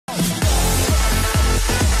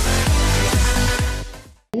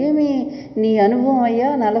ఏమి నీ అనుభవం అయ్యా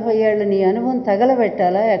 40 ఏళ్ళ నీ అనుభవం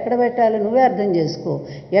తగలబెట్టాలా, ఎక్కడ పెట్టాలో నువ్వే అర్థం చేసుకో.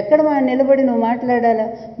 ఎక్కడ నిలబడి నువ్వు మాట్లాడాలా?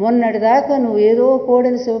 మొన్నటిదాకా నువ్వు ఏదో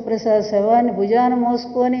కోడెల శివప్రసాద్ శవాన్ని భుజాన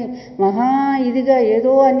మోసుకొని మహా ఇదిగా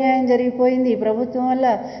ఏదో అన్యాయం జరిగిపోయింది ఈ ప్రభుత్వం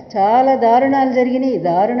వల్ల, చాలా దారుణాలు జరిగినాయి,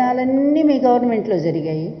 దారుణాలన్నీ మీ గవర్నమెంట్లో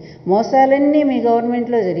జరిగాయి, మోసాలన్నీ మీ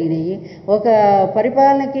గవర్నమెంట్లో జరిగినాయి. ఒక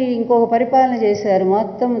పరిపాలనకి ఇంకొక పరిపాలన చేశారు.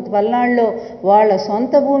 మొత్తం పల్నాడులో వాళ్ళ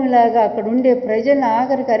సొంత భూమిలాగా అక్కడ ఉండే ప్రజలను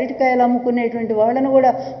ఆఖరికి అరటికాయలు అమ్ముకునేటువంటి వాళ్ళను కూడా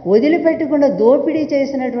వదిలిపెట్టకుండా దోపిడీ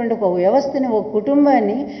చేసినటువంటి ఒక వ్యవస్థని, ఒక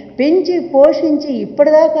కుటుంబాన్ని పెంచి పోషించి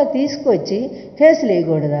ఇప్పటిదాకా తీసుకొచ్చి కేసులు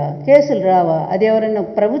వేయకూడదా? కేసులు రావా? అది ఎవరైనా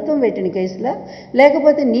ప్రభుత్వం పెట్టిన కేసులా,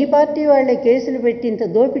 లేకపోతే నీ పార్టీ వాళ్ళే కేసులు పెట్టి ఇంత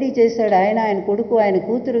దోపిడీ చేశాడు ఆయన కొడుకు ఆయన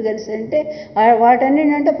కూతురు కలిసి అంటే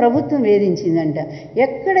వాటన్నింటింటే ప్రభుత్వం వేధించిందంట.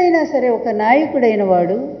 ఎక్కడైనా సరే ఒక నాయకుడైన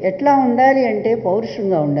వాడు ఎట్లా ఉండాలి అంటే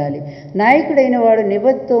పౌరుషంగా ఉండాలి. నాయకుడైన వాడు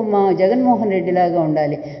నిబద్ధతో మా జగన్మోహన్ రెడ్డి లాగా ఉండాలి.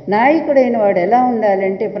 నాయకుడైన వాడు ఎలా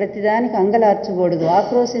ఉండాలంటే ప్రతిదానికి అంగలార్చకూడదు,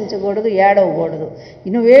 ఆక్రోశించకూడదు, ఏడవకూడదు.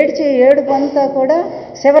 నువ్వు ఏడ్చే ఏడుపు అంతా కూడా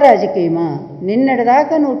శివరాజకీయమా?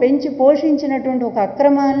 నిన్నటిదాకా నువ్వు పెంచి పోషించినటువంటి ఒక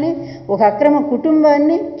అక్రమాన్ని, ఒక అక్రమ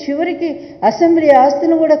కుటుంబాన్ని, చివరికి అసెంబ్లీ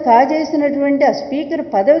ఆస్తులను కూడా కాజేసినటువంటి ఆ స్పీకర్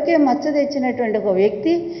పదవికే మచ్చ తెచ్చినటువంటి ఒక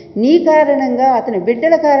వ్యక్తి నీ కారణంగా, అతని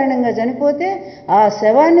బిడ్డల కారణంగా చనిపోతే ఆ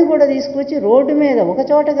శవాన్ని కూడా తీసుకొచ్చి రోడ్డు మీద ఒక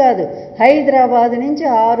చోట కాదు, హైదరాబాద్ నుంచి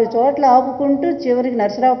 6 చోట్ల ఆపుకుంటూ చివరికి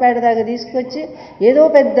నరసరావుపేట దాకా తీసుకొచ్చి ఏదో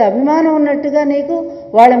పెద్ద అభిమానం ఉన్నట్టుగా నీకు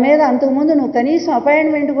వాళ్ళ మీద అంతకుముందు నువ్వు కనీసం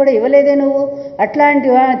అపాయింట్మెంట్ కూడా ఇవ్వలేదే నువ్వు. అట్లాంటి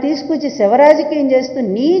తీసుకొచ్చి శివరాజకీయం చేస్తూ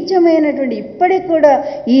నీచమైనటువంటి, ఇప్పటికి కూడా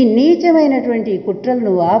ఈ నీచమైనటువంటి కుట్రలు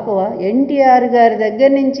నువ్వు ఆపవా? ఎన్టీఆర్ గారి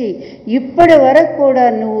దగ్గర నుంచి ఇప్పటి వరకు కూడా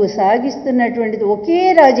నువ్వు సాగిస్తున్నటువంటిది ఒకే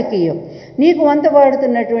రాజకీయం. నీకు వంత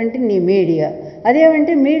పాడుతున్నటువంటి నీ మీడియా.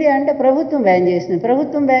 అదేమంటే మీడియా అంటే ప్రభుత్వం బ్యాన్ చేసింది.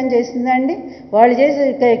 ప్రభుత్వం బ్యాన్ చేసిందా అండి? వాళ్ళు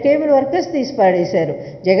చేసే కేబుల్ వర్కర్స్ తీసి పాడేశారు.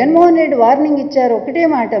 జగన్మోహన్ రెడ్డి వార్నింగ్ ఇచ్చారు, ఒకటే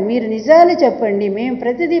మాట, మీరు నిజాలు చెప్పండి, మేము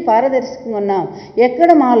ప్రతిదీ పారదర్శకంగా ఉన్నాం, ఎక్కడ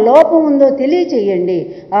మా లోపం ఉందో తెలియచేయండి,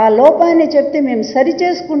 ఆ లోపాన్ని చెప్తే మేము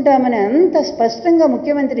సరిచేసుకుంటామని అంత స్పష్టంగా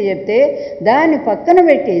ముఖ్యమంత్రి చెప్తే దాన్ని పక్కన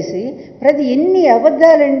పెట్టేసి ఎన్ని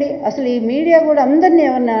అబద్ధాలండి. అసలు ఈ మీడియా కూడా అందరినీ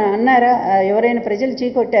ఏమన్నా అన్నారా? ఎవరైనా ప్రజలు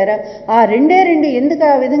చీకొట్టారా? ఆ రెండే ఎందుకు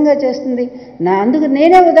ఆ విధంగా చేస్తుంది? అందుకు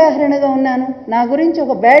నేనే ఉదాహరణగా ఉన్నాను. నా గురించి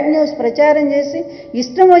ఒక బ్యాడ్ న్యూస్ ప్రచారం చేసి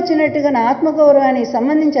ఇష్టం వచ్చినట్టుగా నా ఆత్మగౌరవానికి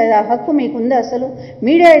సంబంధించి ఆ హక్కు మీకుందా? అసలు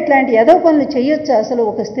మీడియా ఇట్లాంటి ఏదో పనులు చేయొచ్చా? అసలు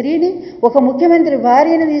ఒక స్త్రీని, ఒక ముఖ్యమంత్రి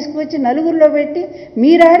భార్యను తీసుకువచ్చి నలుగురిలో పెట్టి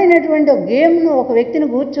మీరు ఆడినటువంటి ఒక గేమ్ను ఒక వ్యక్తిని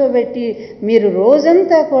కూర్చోబెట్టి మీరు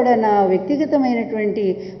రోజంతా కూడా నా వ్యక్తిగతమైనటువంటి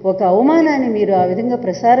ఒక అవమానాన్ని మీరు ఆ విధంగా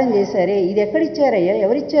ప్రసారం చేశారే, ఇది ఎక్కడిచ్చారయ్యా?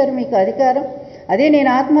 ఎవరిచ్చారు మీకు అధికారం? అదే నేను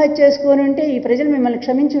ఆత్మహత్య చేసుకొని ఉంటే ఈ ప్రజలు మిమ్మల్ని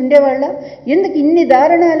క్షమించి ఉండేవాళ్ళ? ఎందుకు ఇన్ని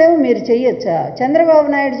దారుణాలేవో మీరు చేయొచ్చా? చంద్రబాబు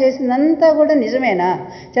నాయుడు చేసిందంతా కూడా నిజమేనా?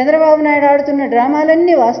 చంద్రబాబు నాయుడు ఆడుతున్న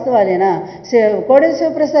డ్రామాలన్నీ వాస్తవాలేనా? కోడెల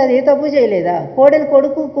శివప్రసాద్ ఏ తప్పు చేయలేదా? కోడెల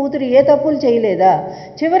కొడుకు కూతురు ఏ తప్పులు చేయలేదా?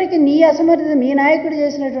 చివరికి నీ అసమర్థత, మీ నాయకుడు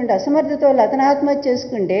చేసినటువంటి అసమర్థత వల్ల అతను ఆత్మహత్య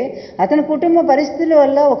చేసుకుంటే అతని కుటుంబ పరిస్థితుల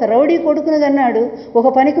వల్ల ఒక రౌడీ కొడుకును కన్నాడు, ఒక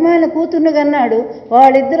పనికిమాలిన కూతురును కన్నాడు.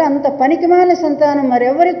 వాళ్ళిద్దరు అంత పనికిమాలిన సంతానం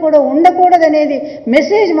మరెవరికి కూడా ఉండకూడదనేది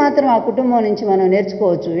మెసేజ్ మాత్రం ఆ కుటుంబం నుంచి మనం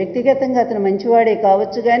నేర్చుకోవచ్చు. వ్యక్తిగతంగా అతను మంచివాడే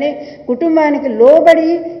కావచ్చు, కానీ కుటుంబానికి లోబడి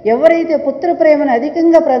ఎవరైతే పుత్ర ప్రేమను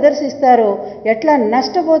అధికంగా ప్రదర్శిస్తారో ఎట్లా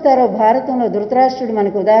నష్టపోతారో భారతంలో ధృతరాష్ట్రుడు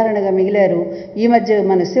మనకు ఉదాహరణగా మిగిలారు. ఈ మధ్య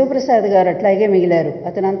మన శివప్రసాద్ గారు అట్లాగే మిగిలారు.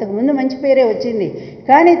 అతను అంతకుముందు మంచి పేరే వచ్చింది,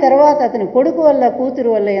 కానీ తర్వాత అతని కొడుకు వల్ల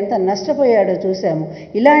కూతురు వల్ల ఎంత నష్టపోయాడో చూశాము.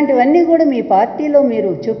 ఇలాంటివన్నీ కూడా మీ పార్టీలో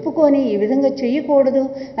మీరు చెప్పుకొని ఈ విధంగా చెయ్యకూడదు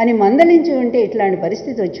అని మందలించి ఉంటే ఇట్లాంటి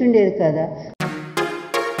పరిస్థితి వచ్చి ఉండేది కదా.